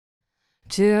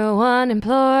Two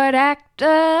unemployed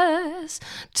actors.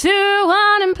 Two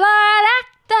unemployed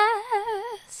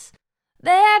actors.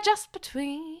 They're just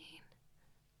between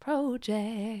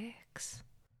projects.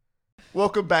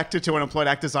 Welcome back to Two Unemployed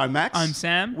Actors. I'm Max. I'm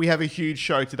Sam. We have a huge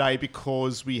show today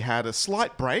because we had a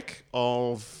slight break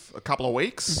of a couple of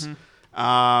weeks.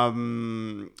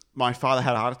 My father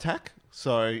had a heart attack,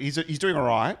 so he's doing all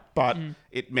right, but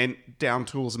it meant down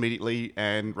tools immediately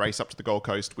and race up to the Gold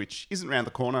Coast, which isn't around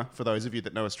the corner for those of you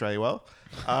that know Australia well.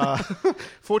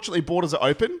 Fortunately, borders are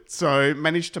open, so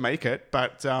managed to make it.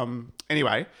 But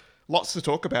anyway, lots to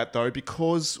talk about though,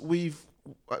 because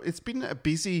it's been a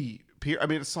busy period. I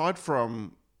mean, aside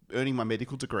from earning my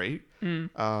medical degree,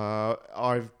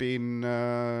 I've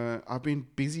been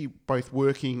busy both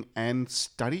working and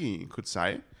studying, you could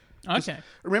say. Okay.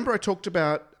 Remember I talked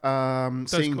about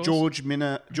seeing calls? George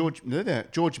Miller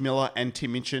and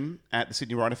Tim Minchin at the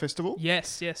Sydney Writer Festival.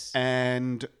 Yes.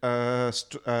 And a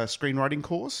screenwriting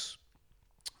course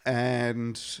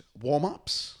and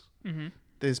warm-ups. Mm-hmm.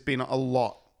 There's been a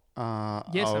lot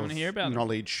Yes, I of want to hear about them.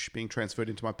 knowledge being transferred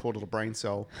into my poor little brain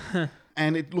cell.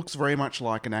 And it looks very much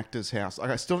like an actor's house. Like,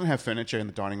 I still don't have furniture in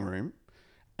the dining room.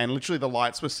 And literally the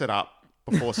lights were set up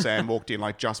before Sam walked in,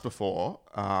 like just before,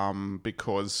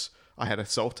 because I had a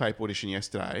self-tape audition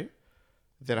yesterday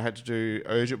that I had to do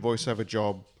urgent voiceover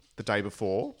job the day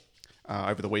before,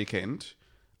 over the weekend.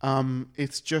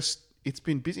 It's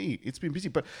been busy.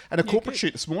 But at a corporate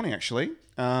shoot this morning, actually.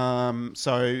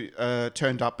 So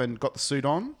turned up and got the suit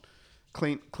on,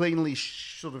 cleanly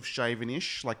sort of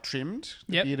shaven-ish, like trimmed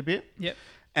the beard a bit. Yep.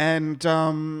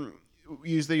 And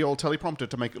used the old teleprompter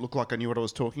to make it look like I knew what I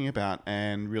was talking about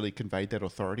and really conveyed that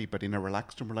authority, but in a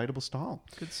relaxed and relatable style.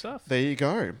 Good stuff. There you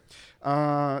go.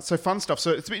 So fun stuff.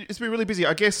 So it's been really busy.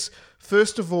 I guess,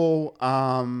 first of all,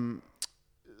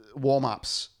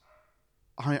 warm-ups.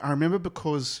 I remember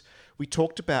because we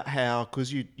talked about how,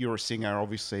 because you're a singer,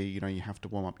 obviously, you have to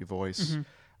warm up your voice.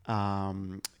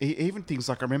 Mm-hmm. Even things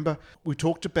like, I remember we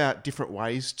talked about different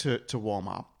ways to warm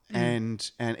up. And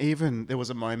even there was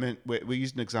a moment where we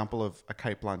used an example of a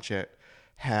Kate Blanchett,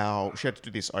 how she had to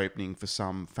do this opening for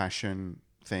some fashion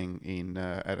thing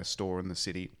at a store in the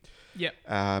city.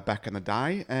 Back in the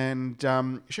day, and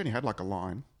she only had like a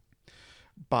line,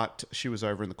 but she was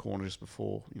over in the corner just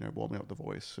before, warming up the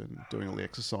voice and doing all the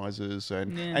exercises,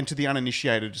 and to the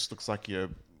uninitiated, it just looks like you're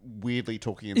weirdly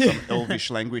talking in some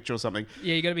Elvish language or something.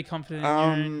 Yeah, you got to be confident in your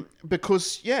own...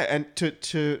 because and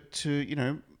to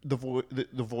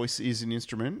the voice is an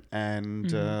instrument,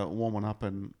 and warm one up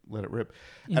and let it rip.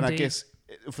 Indeed. And I guess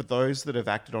for those that have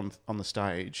acted on the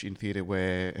stage in theatre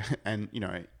where, and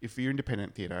if you're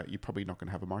independent theatre, you're probably not going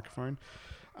to have a microphone.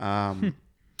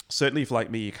 Certainly if, like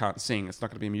me, you can't sing, it's not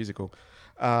going to be a musical.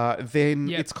 Then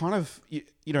it's kind of,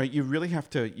 you really have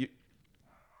to,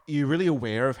 you're really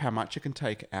aware of how much it can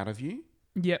take out of you.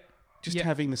 Yep. Just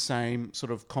having the same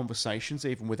sort of conversations,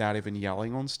 even without even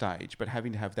yelling on stage, but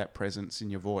having to have that presence in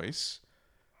your voice.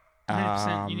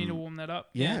 100%. You need to warm that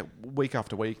up. Yeah, week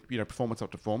after week, performance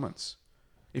after performance.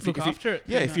 If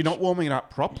you're not warming it up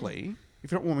properly,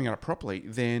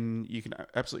 then you can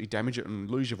absolutely damage it and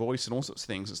lose your voice and all sorts of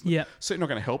things. It's certainly not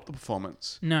going to help the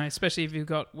performance. No, especially if you've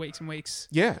got weeks and weeks.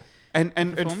 Yeah. And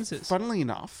funnily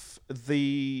enough,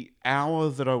 the hour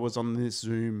that I was on this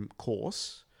Zoom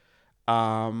course,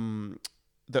 that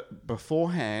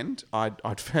beforehand,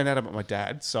 I'd found out about my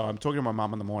dad, so I'm talking to my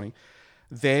mum in the morning.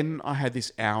 Then I had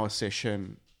this hour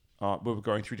session where we were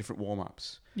going through different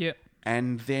warm-ups. Yeah.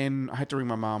 And then I had to ring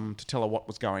my mum to tell her what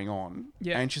was going on.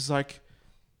 Yeah. And she's like,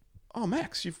 "Oh,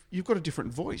 Max, you've got a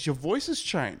different voice. Your voice has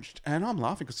changed." And I'm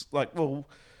laughing because, like, well,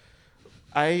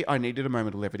 A, I needed a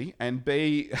moment of levity, and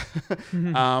B,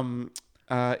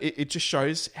 it just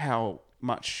shows how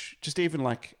much, just even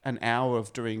like an hour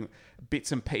of doing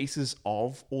bits and pieces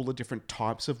of all the different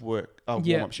types of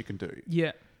warm-ups you can do.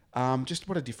 Yeah. Just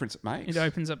what a difference it makes. It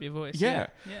opens up your voice. Yeah.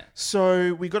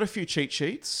 So we got a few cheat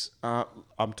sheets.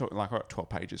 I'm talking like I got 12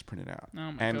 pages printed out.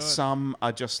 Oh my God. Some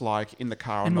are just like in the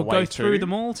car on the way to. And we'll go through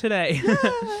them all today.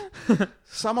 Yeah.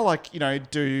 Some are like,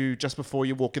 do just before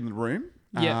you walk in the room.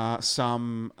 Yeah.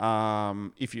 Some,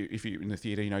 if you're in the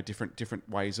theatre, different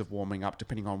ways of warming up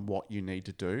depending on what you need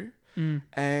to do.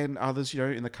 And others,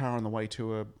 in the car on the way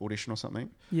to a audition or something.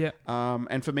 Yeah.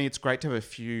 And for me, it's great to have a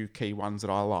few key ones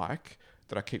that I like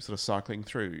that I keep sort of cycling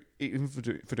through, even for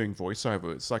doing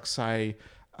voiceover. It's like, say,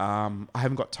 I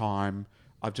haven't got time.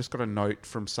 I've just got a note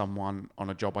from someone on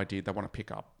a job I did they want to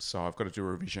pick up, so I've got to do a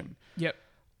revision. Yep.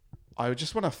 I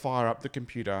just want to fire up the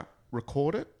computer,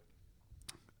 record it,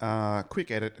 quick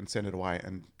edit, and send it away,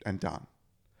 and done.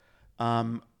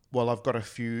 Well, I've got a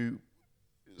few,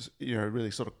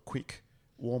 really sort of quick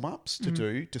warm-ups to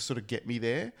do to sort of get me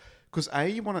there. Because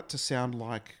you want it to sound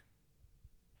like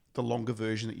the longer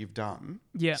version that you've done.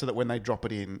 Yeah. So that when they drop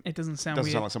it in, It doesn't sound doesn't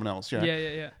weird. sound like someone else.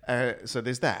 Yeah. Yeah. So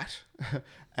there's that.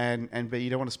 and B, you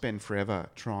don't want to spend forever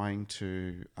trying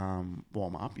to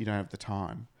warm up. You don't have the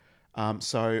time.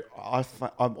 So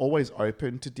I'm always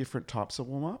open to different types of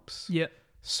warm-ups. Yeah.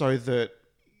 So that,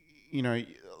 you know,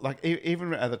 like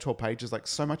even at the 12 pages, like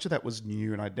so much of that was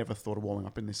new and I'd never thought of warming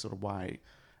up in this sort of way.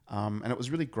 And it was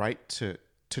really great to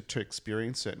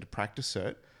experience it and to practice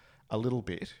it a little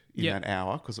bit in that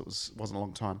hour, because it wasn't a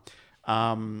long time,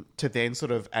 to then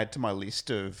sort of add to my list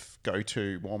of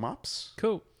go-to warm-ups.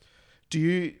 Cool. Do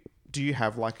you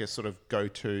have like a sort of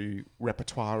go-to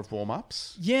repertoire of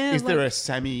warm-ups? Yeah. Is there a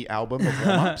Sammy album of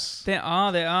warm-ups? There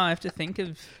are. I have to think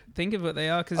of what they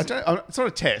are, because It's not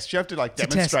a test. You have to like a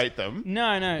demonstrate them.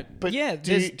 no. But yeah,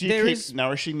 do you there keep is.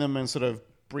 nourishing them and sort of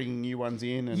bring new ones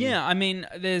in? And... Yeah, I mean,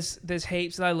 there's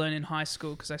heaps that I learned in high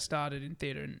school, because I started in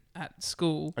theatre at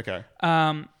school. Okay.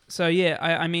 So yeah,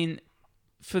 I mean,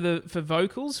 for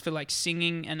vocals, for like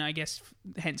singing, and I guess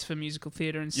hence for musical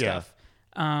theatre and stuff.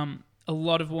 A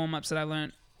lot of warm ups that I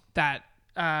learned that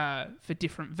for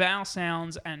different vowel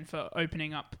sounds and for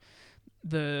opening up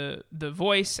the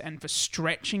voice and for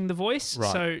stretching the voice.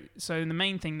 Right. So the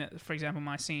main thing that, for example,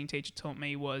 my singing teacher taught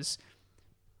me was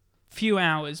few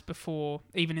hours before,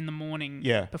 even in the morning,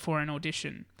 before an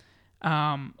audition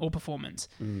or performance.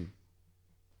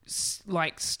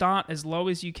 Like start as low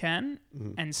as you can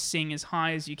and sing as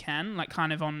high as you can, like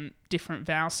kind of on different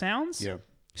vowel sounds. Yeah.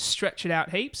 Stretch it out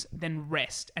heaps, then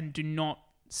rest and do not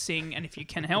sing. And if you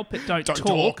can help it, don't talk.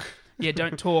 talk. Yeah,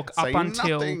 don't talk Say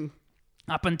nothing.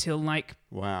 up until like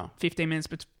 15 minutes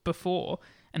before,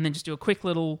 and then just do a quick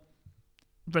little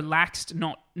relaxed,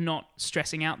 not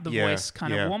stressing out the voice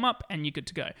kind of warm up, and you're good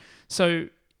to go. So.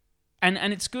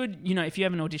 And it's good, you know, if you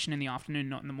have an audition in the afternoon,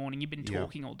 not in the morning, you've been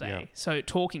talking all day. Yeah. So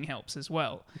talking helps as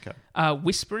well. Okay.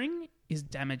 Whispering is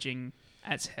damaging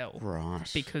as hell. Right.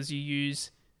 Because you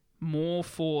use more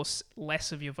force,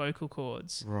 less of your vocal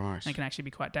cords. Right. And it can actually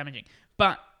be quite damaging.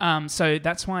 But, so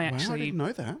that's why I didn't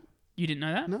know that. You didn't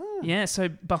know that? No. Yeah, so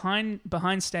behind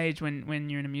stage when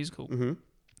you're in a musical,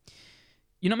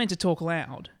 you're not meant to talk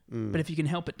loud, but if you can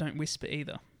help it, don't whisper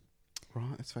either. Right,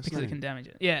 that's Because fascinating. it can damage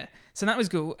it. Yeah. So that was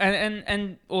cool.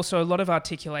 And also a lot of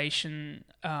articulation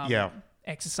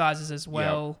exercises as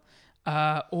well.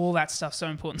 All that stuff's so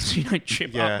important so you don't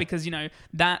trip up, because, you know,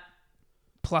 that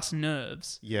plus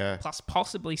nerves, plus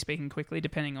possibly speaking quickly,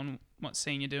 depending on what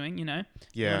scene you're doing, you know.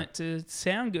 You want it to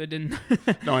sound good and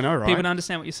No, I know, right? people to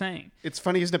understand what you're saying. It's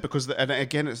funny, isn't it? Because, and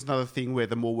again, it's another thing where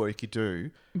the more work you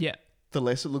do, Yeah. the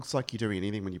less it looks like you're doing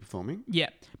anything when you're performing. Yeah,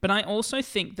 but I also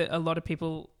think that a lot of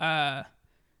people,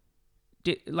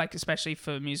 like especially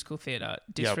for musical theatre,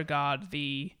 disregard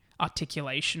the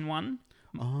articulation one.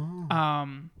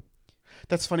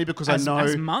 That's funny because as, I know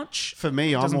as much. for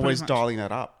me, I'm doesn't put always as much. dialing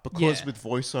that up because Yeah. with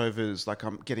voiceovers, like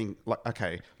I'm getting like,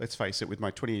 okay, let's face it, with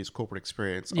my 20 years corporate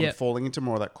experience, Yeah. I'm falling into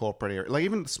more of that corporate area. Like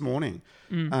even this morning,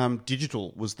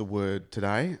 digital was the word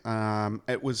today.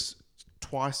 It was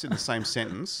twice in the same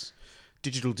sentence.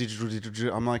 Digital.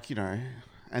 I'm like, you know,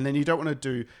 and then you don't want to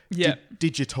do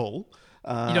digital.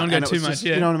 You don't want to go too much,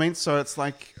 You know what I mean? So it's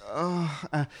like,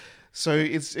 so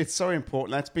it's so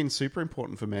important. That's been super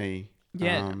important for me.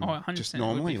 Yeah, 100%. Just it would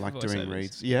normally be for like doing voiceovers.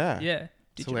 reads. Yeah. Yeah.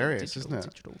 It's hilarious, isn't it?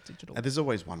 Digital. And there's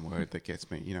always one word that gets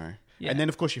me, you know. Yeah. And then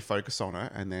of course you focus on it,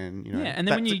 and then you know, Yeah, and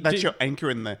then when you that's do- your anchor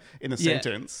in the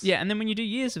sentence. Yeah, and then when you do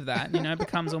years of that, you know, it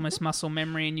becomes almost muscle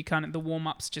memory, and you kind of the warm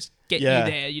ups just get Yeah.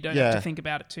 you there. You don't Yeah. have to think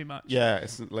about it too much. Yeah,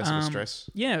 it's less of a stress.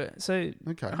 Yeah, so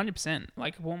Okay. 100%.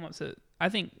 Like warm ups, I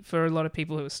think for a lot of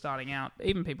people who are starting out,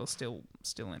 even people still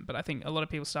in, but I think a lot of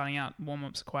people starting out, warm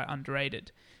ups are quite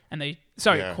underrated, and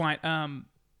quite.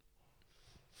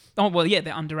 Oh well, yeah,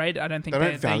 they're underrated. I don't think They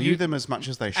don't value you- them as much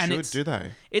as they and should, do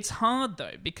they? It's hard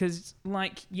though, because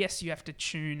like yes, you have to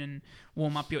tune and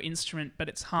warm up your instrument, but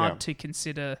it's hard to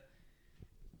consider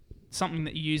something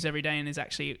that you use every day and is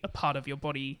actually a part of your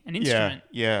body, an instrument.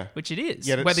 Yeah. Which it is,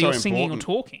 Yeah, it's whether so you're singing important.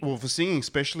 or talking. Well, for singing,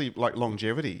 especially like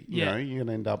longevity, you Yeah. know, you're going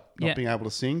to end up not Yeah. being able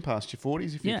to sing past your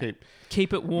 40s if you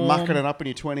keep it warm. mucking it up in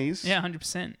your 20s. Yeah,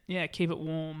 100%. Yeah, keep it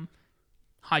warm.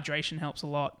 Hydration helps a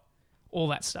lot. All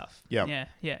that stuff. Yeah.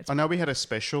 Yeah. It's, I know we had a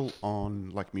special on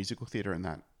like musical theatre and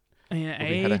that. yeah,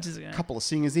 We had ages ago. a couple of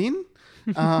singers in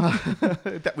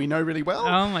that we know really well.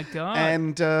 Oh my god.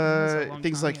 And was a long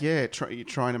things time like, you're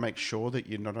trying to make sure that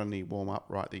you not only warm up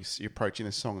right, you're approaching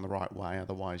the song the right way.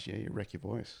 Otherwise, you wreck your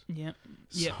voice. Yep.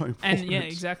 So Yep. important. And yeah,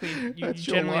 exactly. You That's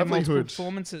your generally have multiple livelihood.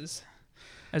 performances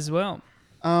as well.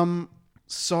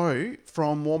 So,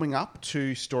 from warming up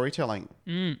to storytelling,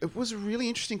 it was a really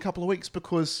interesting couple of weeks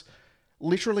because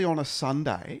literally on a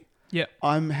Sunday,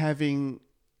 I'm listening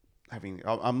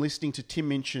to Tim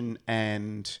Minchin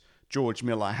and George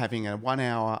Miller having a 1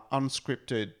 hour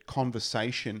unscripted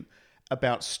conversation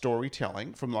about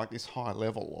storytelling from like this high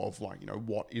level of like,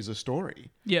 what is a story?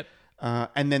 Yep.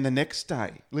 And then the next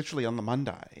day, literally on the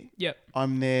Monday,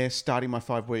 I'm there starting my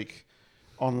 5-week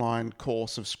online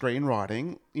course of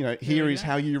screenwriting. Here is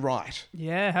how you write.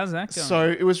 Yeah, how's that going? So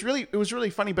it was really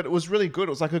funny, but it was really good. It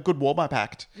was like a good warm-up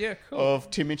act. Yeah, cool. Of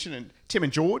Tim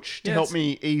and George to help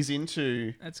me ease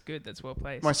into. That's good. That's well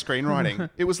placed. My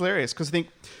screenwriting. It was hilarious because I think,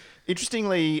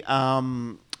 interestingly,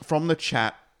 from the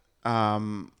chat,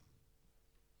 it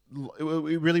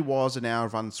really was an hour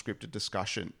of unscripted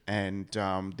discussion, and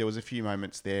there was a few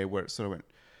moments there where it sort of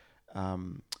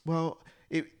went.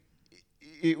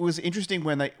 It was interesting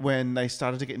when they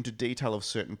started to get into detail of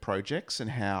certain projects and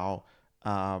how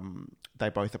they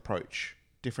both approach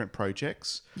different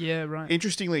projects. Yeah, right.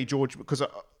 Interestingly, George, because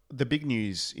the big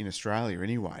news in Australia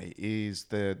anyway is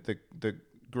the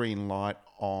green light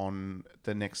on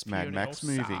the next Mad Max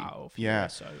movie.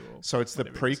 So it's the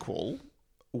prequel,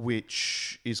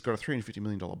 which is got a $350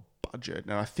 million budget,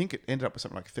 and I think it ended up with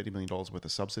something like $30 million worth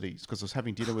of subsidies. Because I was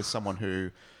having dinner with someone who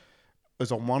was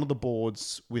on one of the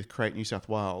boards with Create New South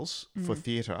Wales for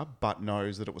theatre, but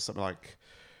knows that it was something like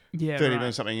 30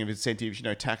 million something of incentives,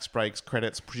 tax breaks,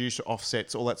 credits, producer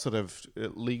offsets, all that sort of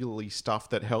legally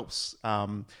stuff that helps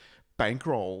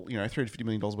bankroll, $350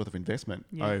 million worth of investment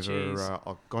over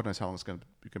God knows how long it's going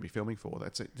to be filming for.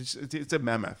 It's a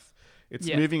mammoth. It's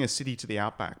moving a city to the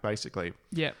outback, basically.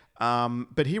 Yeah.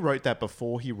 But he wrote that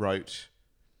before he wrote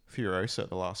Furiosa,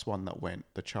 the last one that went,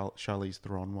 the Charlize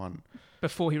Theron one.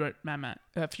 Before he wrote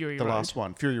Fury Road. The last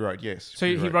one, Fury Road, yes. So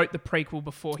he wrote the prequel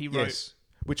before he wrote... Yes,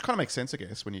 which kind of makes sense, I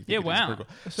guess, when you think it is a prequel.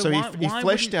 So he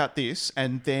fleshed out this,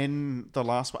 and then the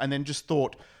last one, and then just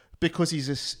thought, because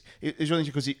it's really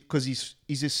because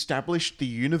he's established the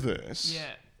universe.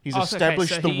 Yeah. He's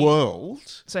established the world.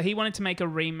 So he wanted to make a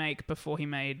remake before he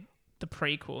made the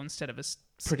prequel instead of a...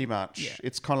 Pretty much. Yeah.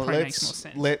 It's kind of, makes more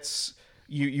sense.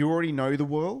 You already know the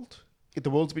world.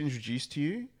 The world's been introduced to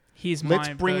you. Let's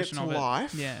bring it to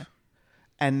life. Yeah.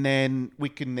 And then we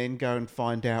can then go and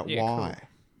find out why. Cool.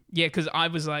 Yeah, because I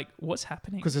was like, what's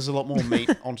happening? Because there's a lot more meat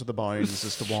onto the bones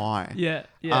as to why. Yeah.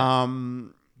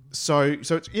 So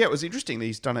it was interesting that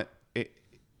he's done it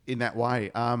in that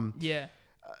way.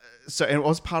 So and it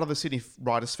was part of the Sydney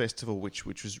Writers' Festival, which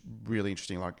was really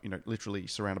interesting, like, literally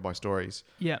surrounded by stories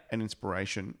and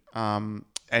inspiration. And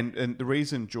the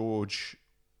reason George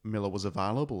Miller was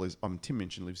available is, Tim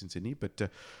Minchin lives in Sydney, but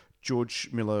George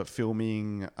Miller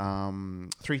filming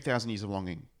 3,000 Years of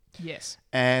Longing. Yes.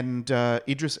 And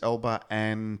Idris Elba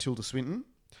and Tilda Swinton.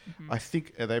 Mm-hmm. I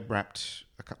think they wrapped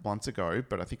a couple months ago,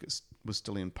 but I think it was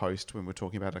still in post when we were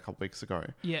talking about it a couple weeks ago.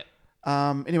 Yeah.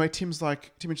 Anyway, Tim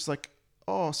Minchin's like,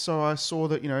 oh, so I saw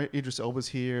that, Idris Elba's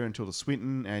here and Tilda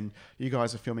Swinton, and you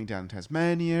guys are filming down in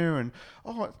Tasmania, and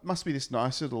it must be this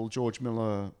nice little George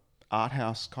Miller art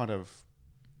house kind of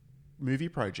movie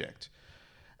project.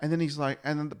 And then he's like,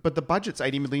 but the budget's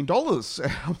 $80 million.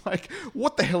 I'm like,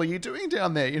 what the hell are you doing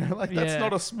down there? That's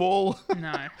not a small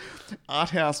art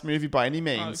house movie by any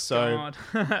means. Oh, so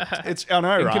it's, I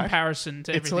know, right? In comparison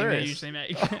to everything they usually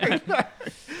make. I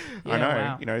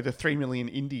know. Wow. The 3 million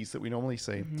indies that we normally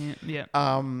see. Yeah.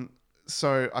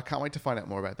 So I can't wait to find out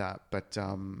more about that. But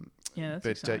that's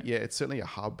exciting. It's certainly a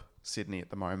hub, Sydney, at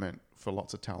the moment for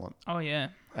lots of talent. Oh yeah,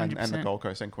 100%. And the Gold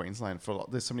Coast and Queensland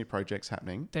there's so many projects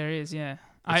happening. There is, yeah.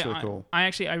 It's really cool. I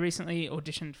recently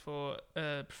auditioned for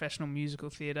a professional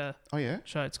musical theatre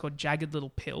show. It's called Jagged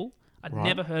Little Pill. I'd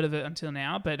never heard of it until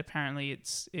now, but apparently it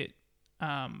has it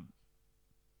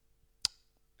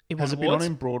been on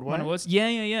in Broadway? Won awards.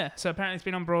 Yeah. So apparently it's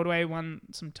been on Broadway, won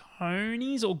some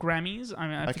Tonys or Grammys.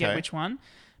 I forget which one.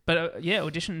 But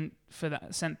auditioned for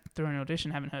that, sent through an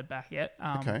audition, haven't heard back yet.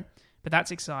 Okay. But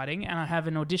that's exciting. And I have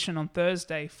an audition on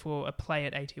Thursday for a play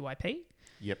at ATYP.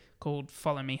 Yep. Called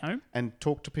Follow Me Home. And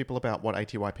talk to people about what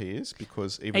ATYP is,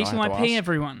 because even ATYP, I have to ask.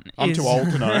 everyone. I'm too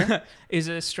old to know. Is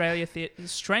an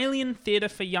Australian theatre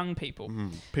for young people.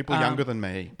 People younger than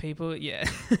me. People, yeah.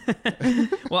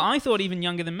 Well, I thought even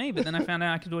younger than me, but then I found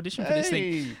out I could audition for this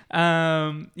thing.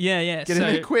 Yeah. Get in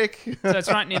there quick. So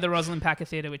it's right near the Rosalind Packer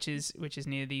Theatre, which is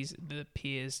near the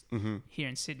piers here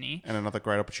in Sydney. And another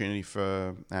great opportunity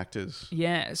for actors.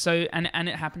 Yeah. So and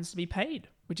it happens to be paid,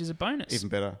 which is a bonus. Even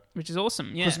better. Which is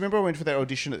awesome, yeah. Because remember I went for that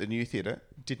audition at the New Theatre,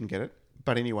 didn't get it.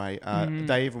 But anyway,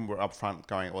 they even were upfront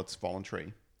going, it's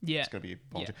voluntary. Yeah. It's going to be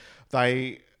voluntary.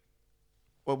 Yeah.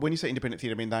 Well, when you say independent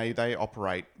theatre, I mean they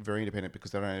operate very independent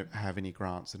because they don't have any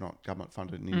grants. They're not government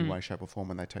funded in any way, shape, or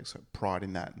form, and they take pride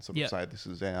in that and sort of say this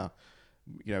is our,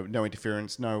 no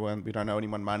interference, no one. We don't owe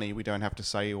anyone money. We don't have to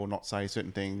say or not say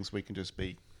certain things. We can just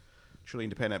be truly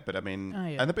independent. But I mean,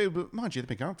 and mind you, they've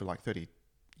been going for like 30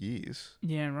 years.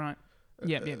 Yeah, right.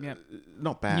 Yep.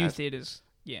 Not bad. New theatres.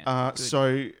 Yeah.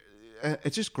 So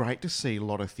it's just great to see a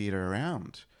lot of theatre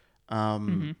around.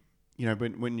 When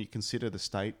you consider the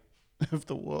state of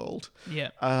the world,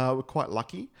 we're quite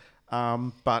lucky.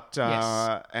 But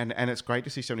it's great to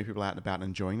see so many people out and about and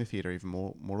enjoying the theatre even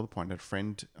more. More to the point, I had a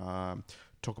friend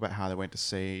talk about how they went to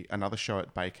see another show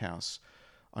at Bakehouse.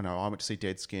 I know I went to see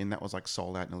Dead Skin. That was like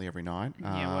sold out nearly every night.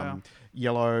 Wow.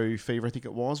 Yellow Fever, I think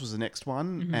it was the next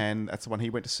one. And that's the one he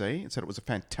went to see and said it was a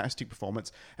fantastic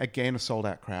performance. Again, a sold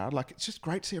out crowd. Like, it's just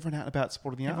great to see everyone out and about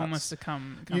supporting the arts. Everyone wants to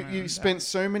come you spent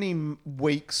so many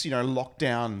weeks, locked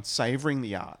down, savouring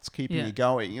the arts, keeping you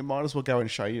going. You might as well go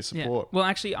and show your support. Well,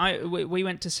 actually, we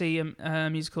went to see a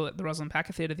musical at the Rosalind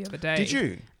Packer Theatre the other day. Did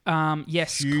you?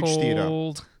 Yes. Huge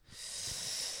called...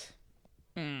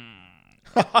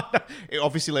 It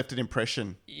obviously left an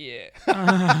impression. Yeah.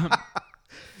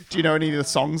 Do you know any of the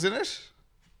songs in it?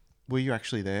 Were you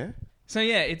actually there? So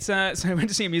yeah, it's so I went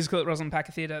to see a musical at Rosalind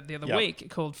Packer Theatre the other week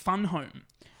called Fun Home.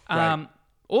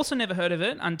 Also never heard of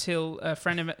it until a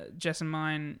friend of Jess and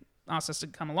mine asked us to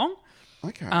come along.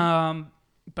 Okay.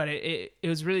 But it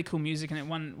was really cool music and it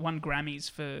won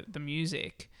Grammys for the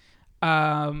music.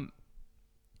 And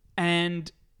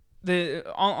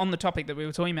on the topic that we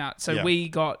were talking about, so we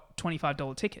got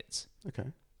 $25 tickets. Okay.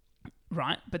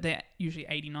 Right, but they're usually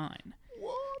 $89.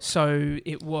 What? So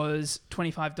it was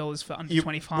 $25 for under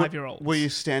 25-year-olds. Were you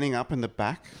standing up in the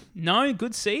back? No,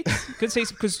 good seats. Good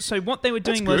seats. Because so what they were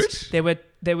doing was there was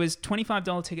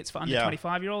 $25 tickets for under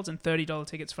 25-year-olds and $30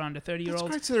 tickets for under 30-year-olds.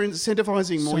 That's great. So they're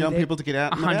incentivizing more young people to get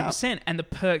out and 100%. And the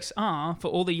perks are for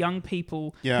all the young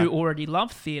people who already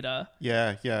love theatre.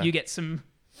 Yeah. You get some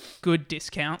good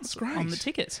discounts on the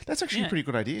tickets. That's actually a pretty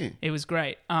good idea. It was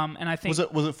great. And I think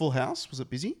was it full house? Was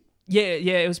it busy? Yeah,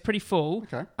 it was pretty full.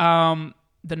 Okay.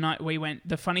 The night we went,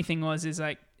 the funny thing was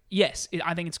I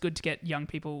think it's good to get young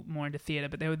people more into theatre,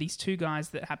 but there were these two guys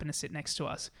that happened to sit next to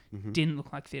us. Didn't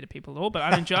look like theatre people at all, but I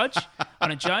don't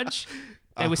judge.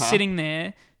 They were sitting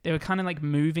there. They were kind of like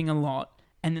moving a lot.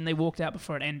 And then they walked out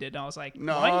before it ended. I was like,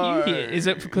 why are you here? Is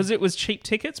it because it was cheap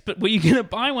tickets, but were you going to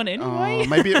buy one anyway?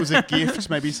 Maybe it was a gift.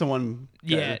 Maybe someone...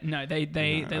 Yeah, no, they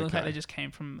look like they just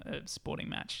came from a sporting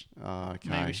match. Okay.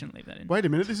 Maybe we shouldn't leave that in. Wait a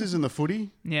minute, this isn't the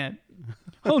footy? Yeah.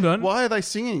 Hold on. Why are they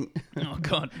singing? Oh,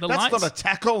 God. The That's lights, not a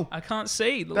tackle. I can't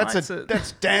see.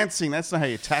 That's dancing. That's not how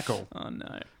you tackle. Oh,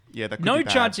 no. Yeah, that could no be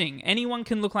bad. Judging. Anyone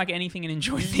can look like anything and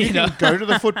enjoy You theatre. can go to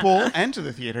the football and to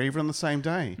the theatre even on the same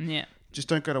day. Yeah. Just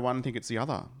don't go to one and think it's the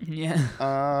other. Yeah.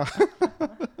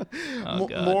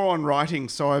 More on writing.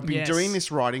 So I've been doing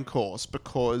this writing course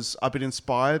because I've been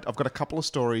inspired. I've got a couple of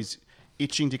stories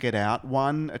itching to get out.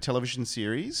 One, a television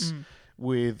series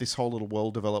with this whole little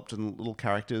world developed and little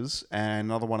characters, and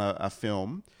another one, a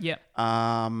film. Yeah.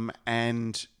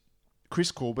 And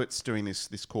Chris Corbett's doing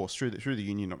this course through the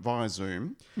union via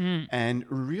Zoom, and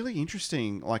really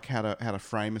interesting, like how to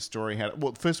frame a story.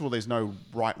 Well, first of all, there's no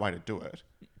right way to do it.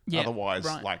 Yeah, otherwise,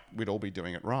 like, we'd all be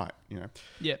doing it right,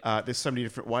 Yeah. There's so many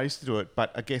different ways to do it,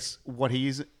 but I guess what he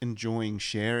is enjoying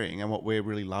sharing and what we're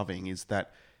really loving is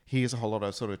that he has a whole lot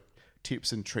of sort of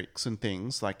tips and tricks and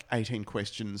things, like 18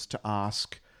 questions to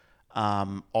ask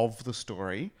of the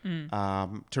story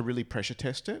to really pressure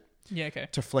test it. Yeah, okay.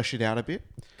 To flesh it out a bit.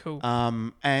 Cool.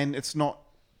 And it's not,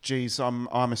 geez, I'm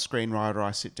a screenwriter.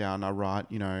 I sit down, I write,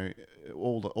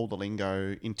 all the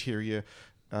lingo, interior,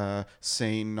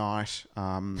 scene, night,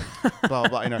 blah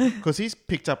blah. Because he's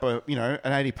picked up an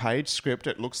 80-page script.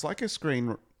 It looks like a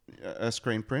screen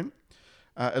print.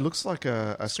 It looks like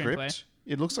a script.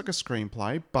 It looks like a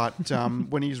screenplay. But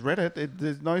when he's read it,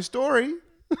 there's no story.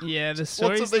 Yeah, the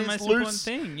story's the most important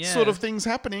thing. Yeah. Sort of things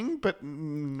happening, but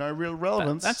no real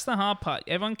relevance. That's the hard part.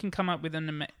 Everyone can come up with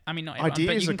not everyone, ideas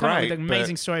but you can are come up great, with an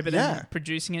amazing story, but then yeah.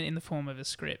 producing it in the form of a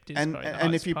script is and probably the and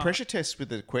hardest if you part. pressure test with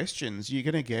the questions, you're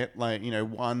going to get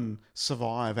one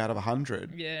survive out of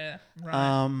 100. Yeah,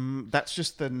 right. That's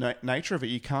just the nature of it.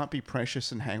 You can't be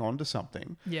precious and hang on to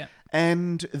something. Yeah.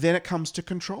 And then it comes to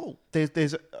control.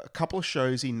 There's a couple of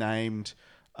shows he named.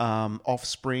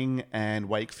 Offspring and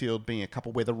Wakefield being a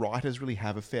couple where the writers really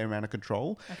have a fair amount of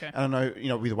control. Okay. And I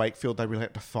know, with Wakefield, they really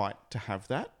had to fight to have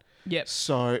that. Yep.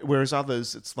 So, whereas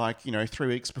others, it's like, 3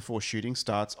 weeks before shooting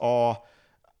starts,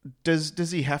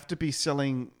 does he have to be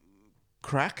selling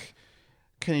crack?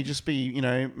 Can he just be,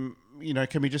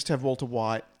 can we just have Walter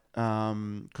White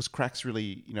Because crack's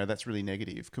really, that's really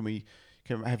negative. Can we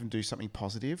have him do something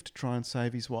positive to try and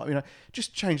save his wife?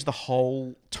 Just change the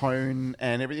whole tone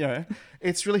and everything.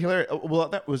 It's really hilarious. Well,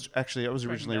 that was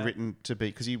originally written to be,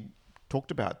 because he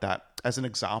talked about that as an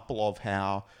example of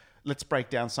how, let's break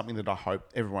down something that I hope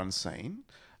everyone's seen,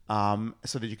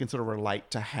 so that you can sort of relate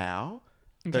to how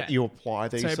that you apply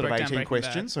these sort of 18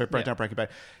 questions. So break down Breaking Bad.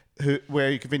 Where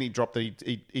you conveniently dropped that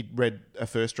he'd read a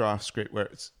first draft script where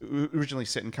it's originally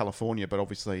set in California, but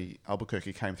obviously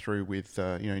Albuquerque came through with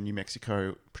New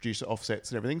Mexico producer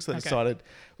offsets and everything, so they decided,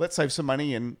 let's save some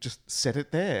money and just set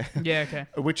it there. Yeah, okay.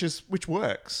 which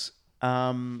works.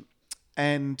 And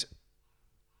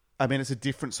I mean, it's a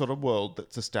different sort of world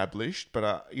that's established,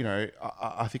 but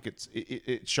I think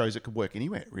it shows it could work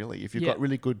anywhere, really, if you've got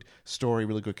really good story,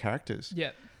 really good characters.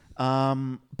 Yeah.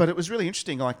 But it was really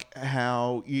interesting, like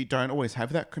how you don't always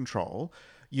have that control.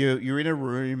 You're in a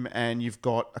room and you've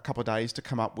got a couple of days to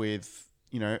come up with,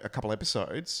 a couple of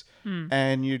episodes,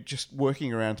 and you're just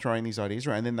working around throwing these ideas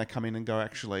around. And then they come in and go,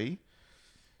 actually,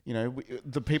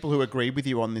 the people who agree with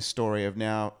you on this story have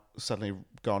now suddenly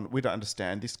gone, we don't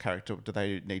understand this character. Do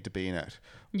they need to be in it?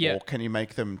 Yeah. Or can you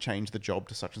make them change the job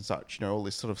to such and such? All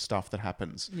this sort of stuff that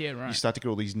happens. Yeah, right. You start to get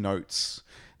all these notes,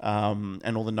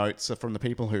 and all the notes are from the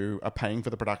people who are paying for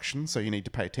the production, so you need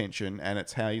to pay attention, and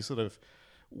it's how you sort of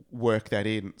work that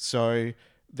in. So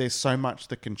there's so much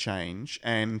that can change,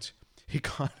 and he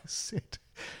kind of said,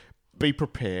 be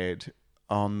prepared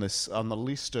on the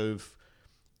list of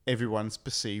everyone's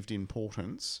perceived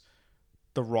importance.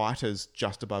 The writer's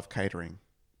just above catering.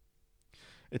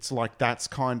 It's like that's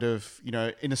kind of,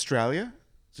 in Australia,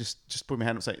 just put my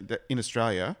hand up and say that in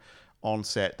Australia, on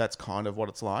set, that's kind of what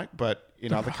it's like. But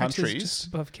in other countries, just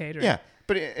above catering. Yeah,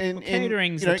 but in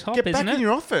catering's the top, get back isn't it? in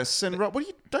your office and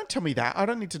don't tell me that. I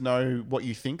don't need to know what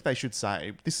you think they should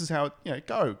say. This is how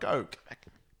go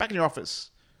back in your office,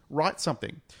 write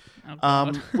something. Oh,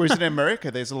 God. Whereas in America,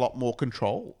 there's a lot more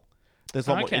control. There's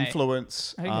a lot more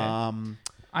influence. Okay.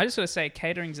 I just want to say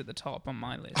catering's at the top on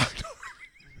my list.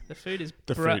 The food is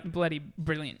bloody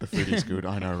brilliant. The food is good.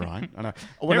 I know, right? I know.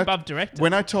 They're above director.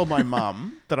 When I told my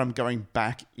mum that I'm going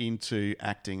back into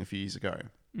acting a few years ago,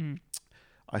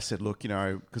 I said, look,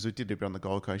 because we did a bit on the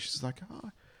Gold Coast, she's like,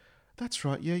 oh, that's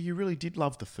right. Yeah, you really did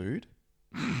love the food.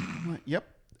 I'm like, yep.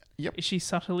 Is she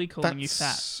subtly calling you fat?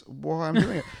 That's why I'm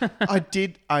doing it. I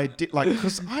did,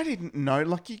 because I didn't know,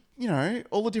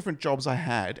 all the different jobs I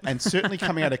had, and certainly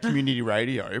coming out of community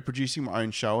radio, producing my own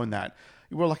show and that,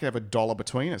 we were lucky to have $1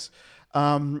 between us.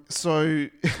 So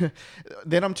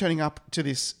then I'm turning up to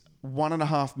this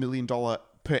 $1.5 million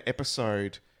per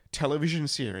episode television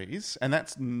series, and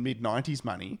that's mid-90s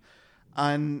money.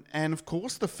 And of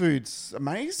course the food's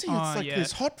amazing. It's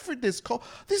there's hot food, there's cold.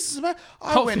 This is amazing.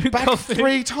 I went back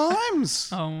 3 times.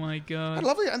 Oh my God. I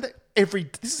love it. And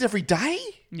this is every day?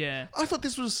 Yeah. I thought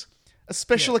this was a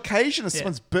special occasion,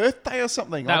 someone's birthday or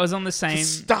something. That was on the same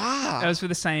star. That was for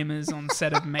the same as on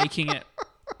set of Making It,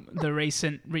 the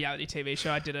recent reality TV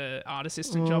show I did an art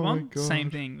assistant job on. God. Same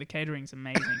thing. The catering's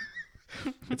amazing.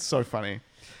 It's so funny.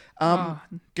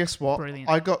 Guess what? Brilliant.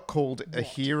 I got called a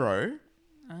hero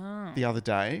the other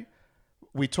day.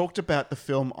 We talked about the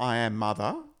film I Am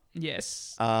Mother.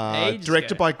 Yes.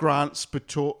 Directed by Grant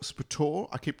Spator.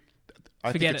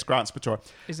 I think it's Grant Spator.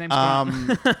 His name's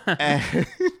Grant. And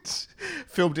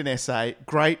filmed in SA.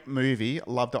 Great movie.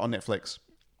 Loved it on Netflix.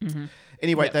 Mm-hmm.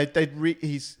 Anyway,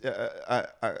 he's a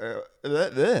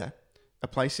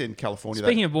place in California.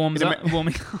 Speaking of warming up.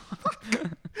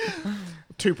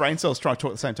 2 brain cells trying to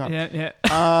talk at the same time. Yeah.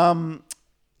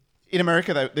 In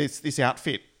America, there's this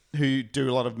outfit who do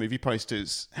a lot of movie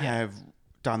posters have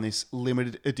done this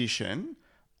limited edition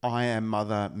I Am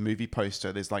Mother movie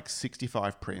poster. There's like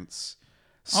 65 prints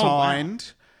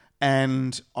signed,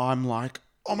 and I'm like,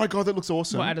 oh my God, that looks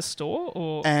awesome. What, at a store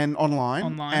or and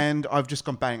online? And I've just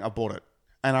gone bang, I bought it,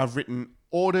 and I've written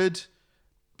ordered,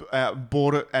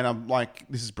 bought it, and I'm like,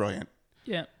 this is brilliant.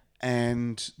 Yeah.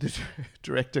 And the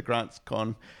director Grant's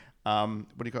gone,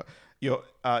 what do you got? You're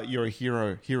a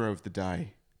hero of the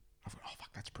day. I thought, oh fuck,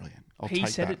 that's brilliant. He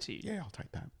said it to you. Yeah, I'll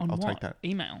take that. On I'll what? take that.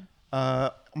 Email.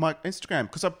 My Instagram,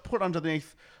 because I put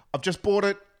underneath, I've just bought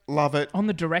it, love it. On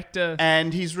the director.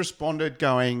 And he's responded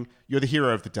going, you're the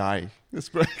hero of the day. That's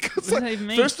brilliant. What does that even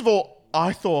mean? First of all,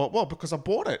 I thought, well, because I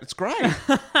bought it. It's great.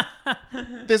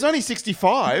 There's only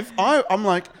 65. I'm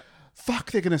like, fuck,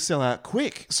 they're going to sell out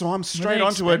quick. So I'm straight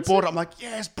onto it, bought it. I'm like,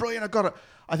 yes, brilliant, I got it.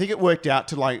 I think it worked out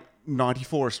to like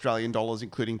 94 Australian dollars,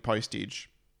 including postage.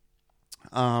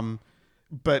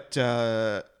 But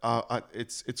I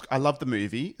love the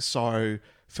movie. So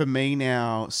for me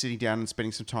now, sitting down and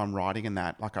spending some time writing and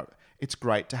that, it's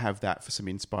great to have that for some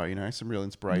inspo, some real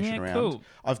inspiration around. Cool.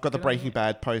 I've got the Breaking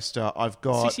Bad poster. I've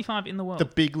got 65 in the world. The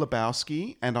Big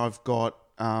Lebowski, and I've got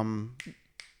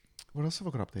what else have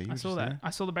I got up there? I saw that. There?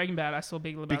 I saw the Breaking Bad. I saw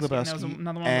Big Lebowski. Big Lebowski, and there was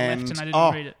another one on the left, and I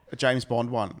didn't read it. A James Bond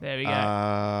one. There we go.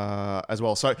 As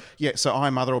well. So I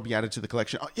Mother will be added to the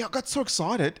collection. Oh, I got so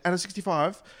excited. Out of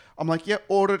 65, I'm like,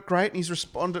 ordered, great. And he's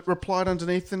replied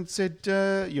underneath and said,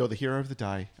 "You're the hero of the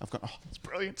day." I've gone, that's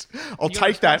brilliant. I'll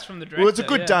take that. From the director, well, it's a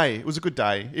good day. It was a good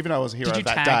day, even though I was a hero Did you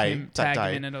that tag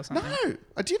day. him in it or something? No,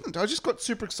 I didn't. I just got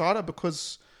super excited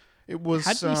because. It was.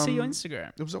 How did you see your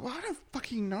Instagram? It was. I don't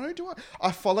fucking know. Do I?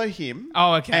 I follow him.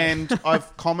 Oh, okay. And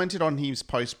I've commented on his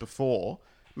post before.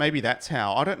 Maybe that's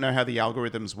how. I don't know how the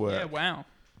algorithms work. Yeah. Wow.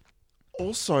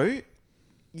 Also,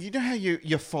 you know how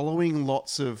you're following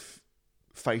lots of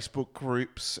Facebook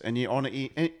groups and you're on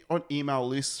email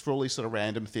lists for all these sort of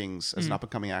random things as an up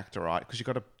and coming actor, right? Because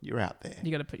you're out there.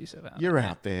 You got to put yourself out. You're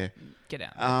out there. Get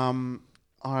out.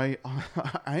 I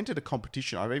entered a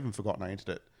competition. I've even forgotten I entered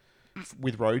it.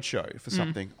 With Roadshow for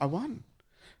something. I won.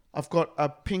 I've got a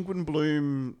Penguin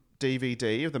Bloom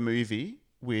DVD of the movie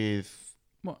with...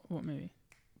 What movie?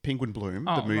 Penguin Bloom,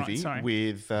 the movie, right,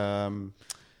 with the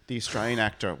Australian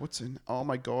actor. What's in... Oh,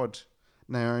 my God.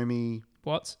 Naomi...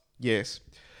 What? Yes.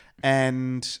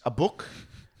 And a book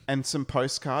and some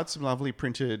postcards, some lovely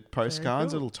printed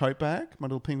postcards, cool. a little tote bag, my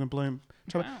little Penguin Bloom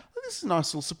tote bag. Wow. Oh, this is a nice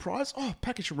little surprise. Oh,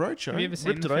 package from Roadshow. Have you ever seen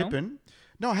Ripped the it film? open.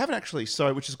 No, I haven't actually.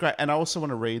 So, which is great. And I also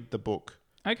want to read the book.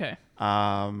 Okay.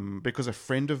 Because a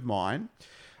friend of mine,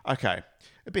 a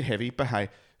bit heavy, but hey,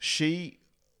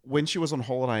 when she was on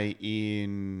holiday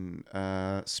in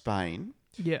Spain,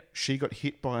 she got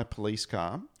hit by a police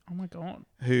car. Oh my God.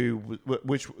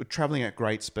 Which were traveling at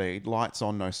great speed, lights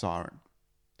on, no siren.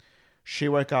 She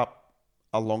woke up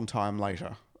a long time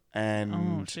later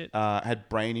and had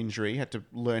brain injury, had to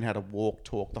learn how to walk,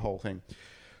 talk, the whole thing.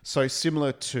 So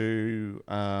similar to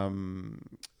the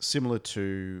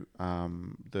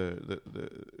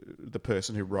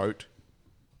person who wrote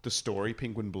the story,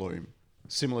 Penguin Bloom,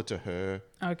 similar to her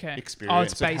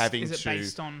experience of having is it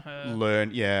based on her? Learn,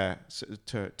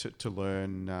 to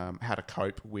learn how to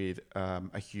cope with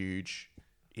a huge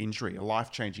injury, a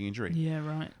life-changing injury. Yeah,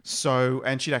 right. So,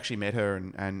 and she'd actually met her,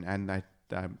 and they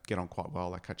get on quite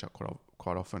well. They catch up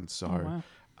quite often. So. Oh, wow.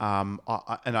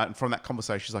 From that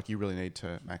conversation, she's like, you really need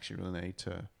to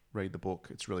read the book.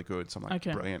 It's really good. So I'm like,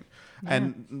 brilliant. Yeah.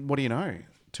 And what do you know?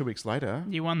 2 weeks later,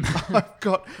 you won. I've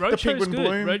got the Penguin good.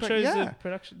 Bloom. Roadshow's a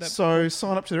production. So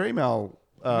sign up to their email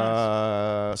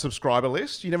subscriber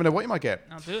list. You never know what you might get.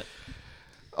 I'll do it.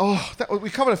 Oh,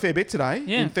 we covered a fair bit today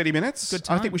in 30 minutes. Good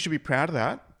time. I think we should be proud of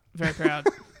that. Very proud.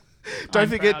 Don't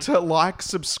forget to like,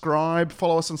 subscribe,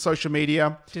 follow us on social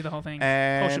media. Do the whole thing.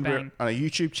 And we're on a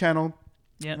YouTube channel.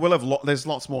 Yeah, we'll have there's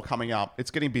lots more coming up.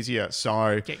 It's getting busier,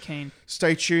 so get keen.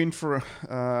 Stay tuned for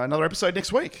another episode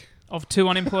next week of 2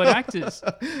 Unemployed Actors.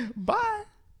 Bye.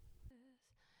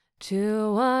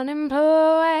 2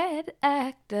 Unemployed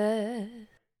Actors.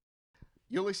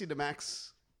 You're listening to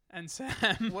Max and Sam.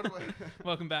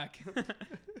 Welcome back.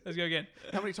 Let's go again.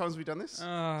 How many times have we done this?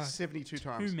 72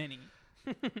 times. Too many.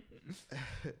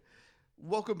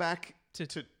 Welcome back to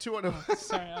 2 Unemployed.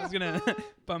 Sorry, I was going to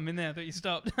bump in there. I thought you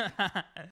stopped.